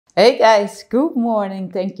Hey guys, good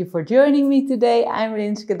morning. Thank you for joining me today. I'm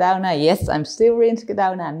Rinske Dauna. Yes, I'm still Rinske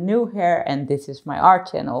Dauna, new hair, and this is my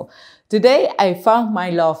art channel. Today I found my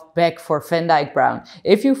love back for Van Dyke Brown.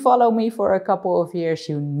 If you follow me for a couple of years,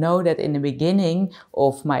 you know that in the beginning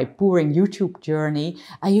of my pouring YouTube journey,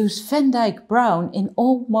 I used Van Dyke Brown in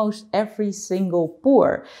almost every single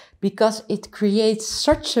pour because it creates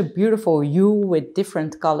such a beautiful hue with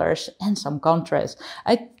different colors and some contrast.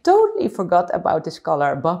 I totally forgot about this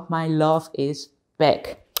color, but my love is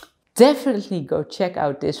back. Definitely go check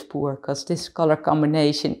out this pour because this color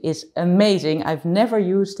combination is amazing. I've never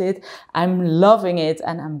used it. I'm loving it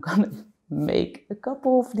and I'm gonna make a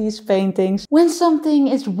couple of these paintings. When something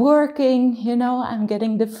is working, you know, I'm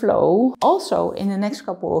getting the flow. Also, in the next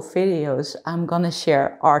couple of videos, I'm gonna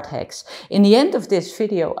share art hacks. In the end of this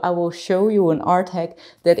video, I will show you an art hack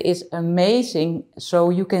that is amazing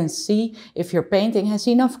so you can see if your painting has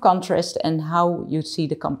enough contrast and how you see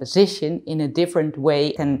the composition in a different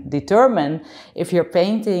way can determine if your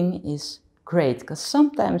painting is great. Because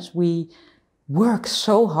sometimes we work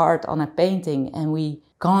so hard on a painting and we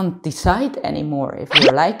can't decide anymore if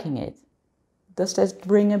you're liking it. Does that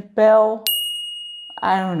ring a bell?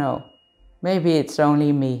 I don't know. Maybe it's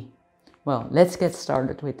only me. Well, let's get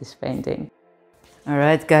started with this painting.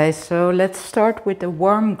 Alright guys, so let's start with the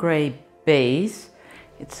warm gray base.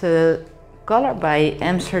 It's a color by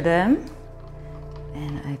Amsterdam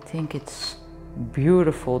and I think it's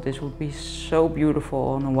beautiful. This would be so beautiful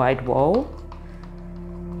on a white wall.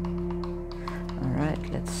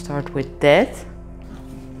 Alright, let's start with that.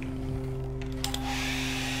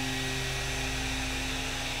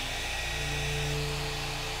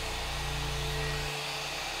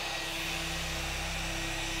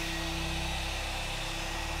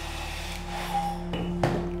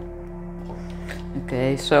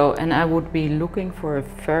 Okay, so, and I would be looking for a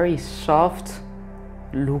very soft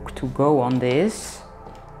look to go on this.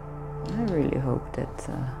 I really hope that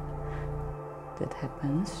that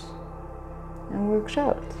happens and works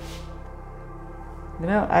out. You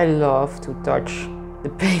know, I love to touch the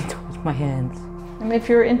paint with my hands. And if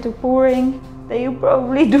you're into pouring, then you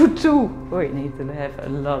probably do too. Or you need to have a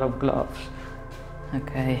lot of gloves.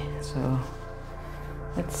 Okay, so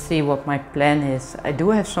let's see what my plan is. I do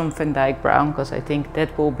have some Van Dyke Brown because I think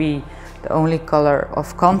that will be the only color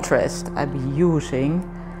of contrast I'll be using.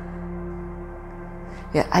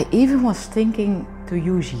 Yeah, I even was thinking to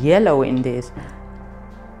use yellow in this.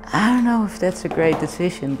 I don't know if that's a great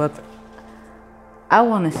decision, but I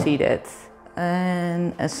want to see that.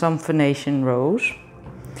 And some Venetian rose.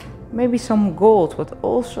 Maybe some gold, but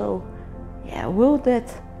also, yeah, will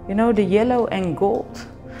that, you know, the yellow and gold,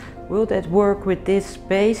 will that work with this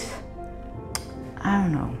base? I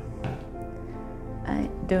don't know. I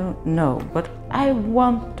don't know, but I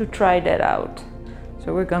want to try that out.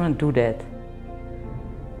 So we're gonna do that.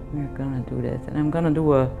 We're gonna do that. And I'm gonna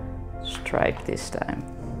do a stripe this time.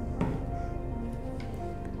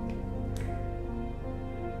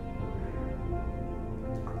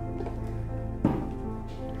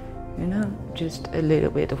 You know, just a little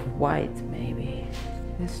bit of white maybe.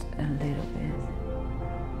 Just a little bit.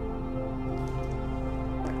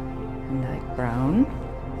 And like brown.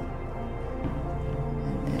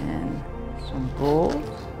 And then some gold.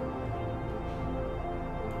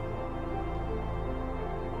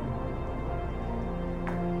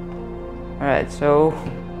 Alright, so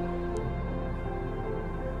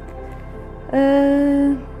I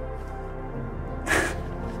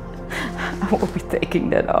will be taking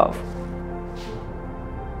that off.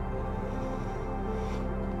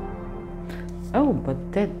 Oh,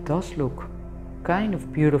 but that does look kind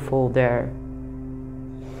of beautiful there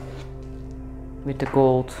with the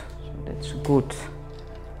gold, so that's good.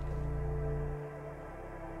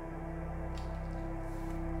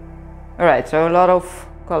 Alright, so a lot of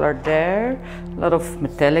color there, a lot of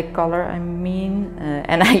metallic color I mean,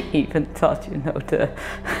 and I even thought, you know,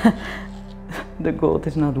 the gold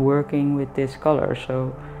is not working with this color,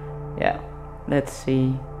 so yeah, let's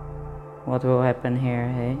see what will happen here,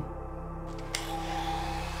 hey?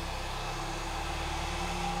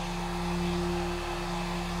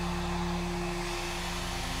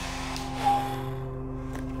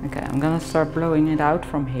 Okay, I'm gonna start blowing it out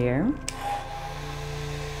from here.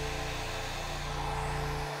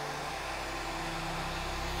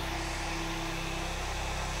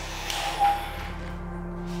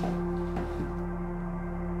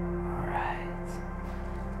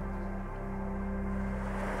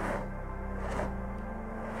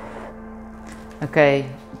 Okay,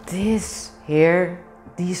 this here,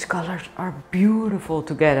 these colors are beautiful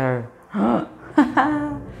together.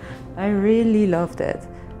 I really love that.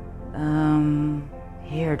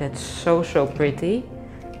 here. That's so, so pretty.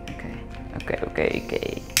 Okay.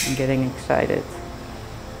 I'm getting excited.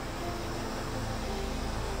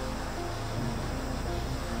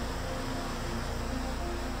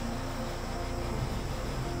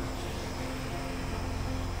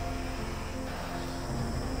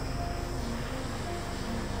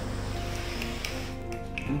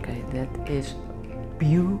 Okay, that is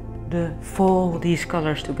beautiful, these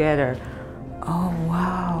colors together. Oh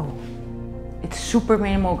wow. It's super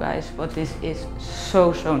minimal, guys, but this is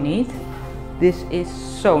so, so neat. This is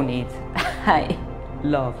so neat. I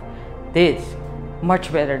love this.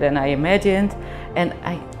 Much better than I imagined. And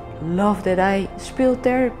I love that I spilled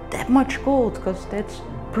there that much gold, because that's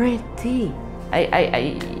pretty.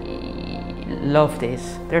 I love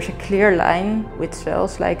this. There's a clear line with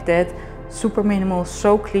cells like that. Super minimal,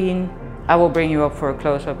 so clean. I will bring you up for a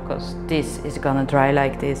close-up because this is gonna dry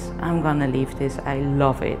like this. I'm gonna leave this. I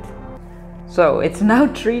love it. So it's now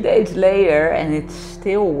 3 days later and it's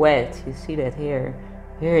still wet. You see that here.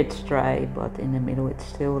 Here it's dry, but in the middle it's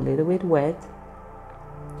still a little bit wet.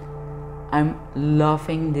 I'm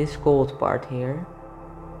loving this gold part here.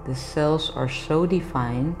 The cells are so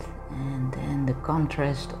defined, and then the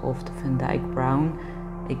contrast of the Van Dyck brown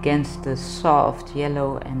against the soft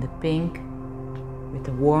yellow and the pink with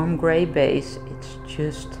the warm gray base, it's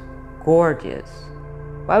just gorgeous.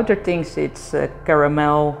 Wouter thinks it's a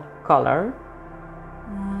caramel color.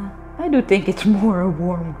 I do think it's more a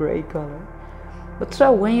warm gray color. But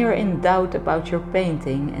so when you're in doubt about your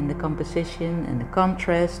painting and the composition and the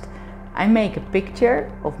contrast, I make a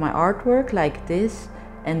picture of my artwork like this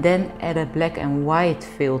and then add a black and white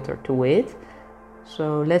filter to it.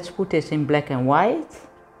 So let's put this in black and white.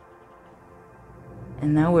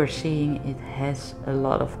 And now we're seeing it has a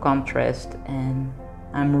lot of contrast, and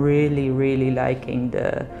I'm really liking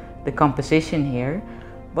the composition here.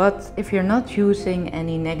 But if you're not using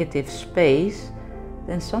any negative space,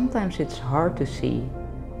 then sometimes it's hard to see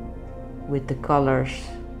with the colors.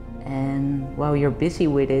 And while you're busy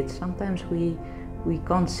with it, sometimes we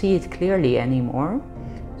can't see it clearly anymore.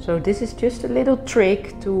 So this is just a little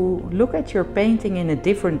trick to look at your painting in a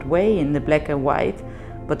different way in the black and white.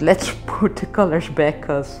 But let's put the colors back,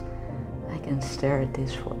 because I can stare at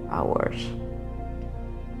this for hours.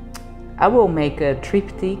 I will make a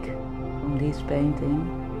triptych from this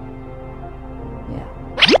painting. Yeah,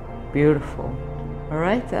 beautiful.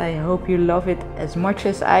 Alright, I hope you love it as much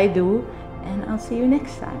as I do, and I'll see you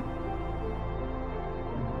next time.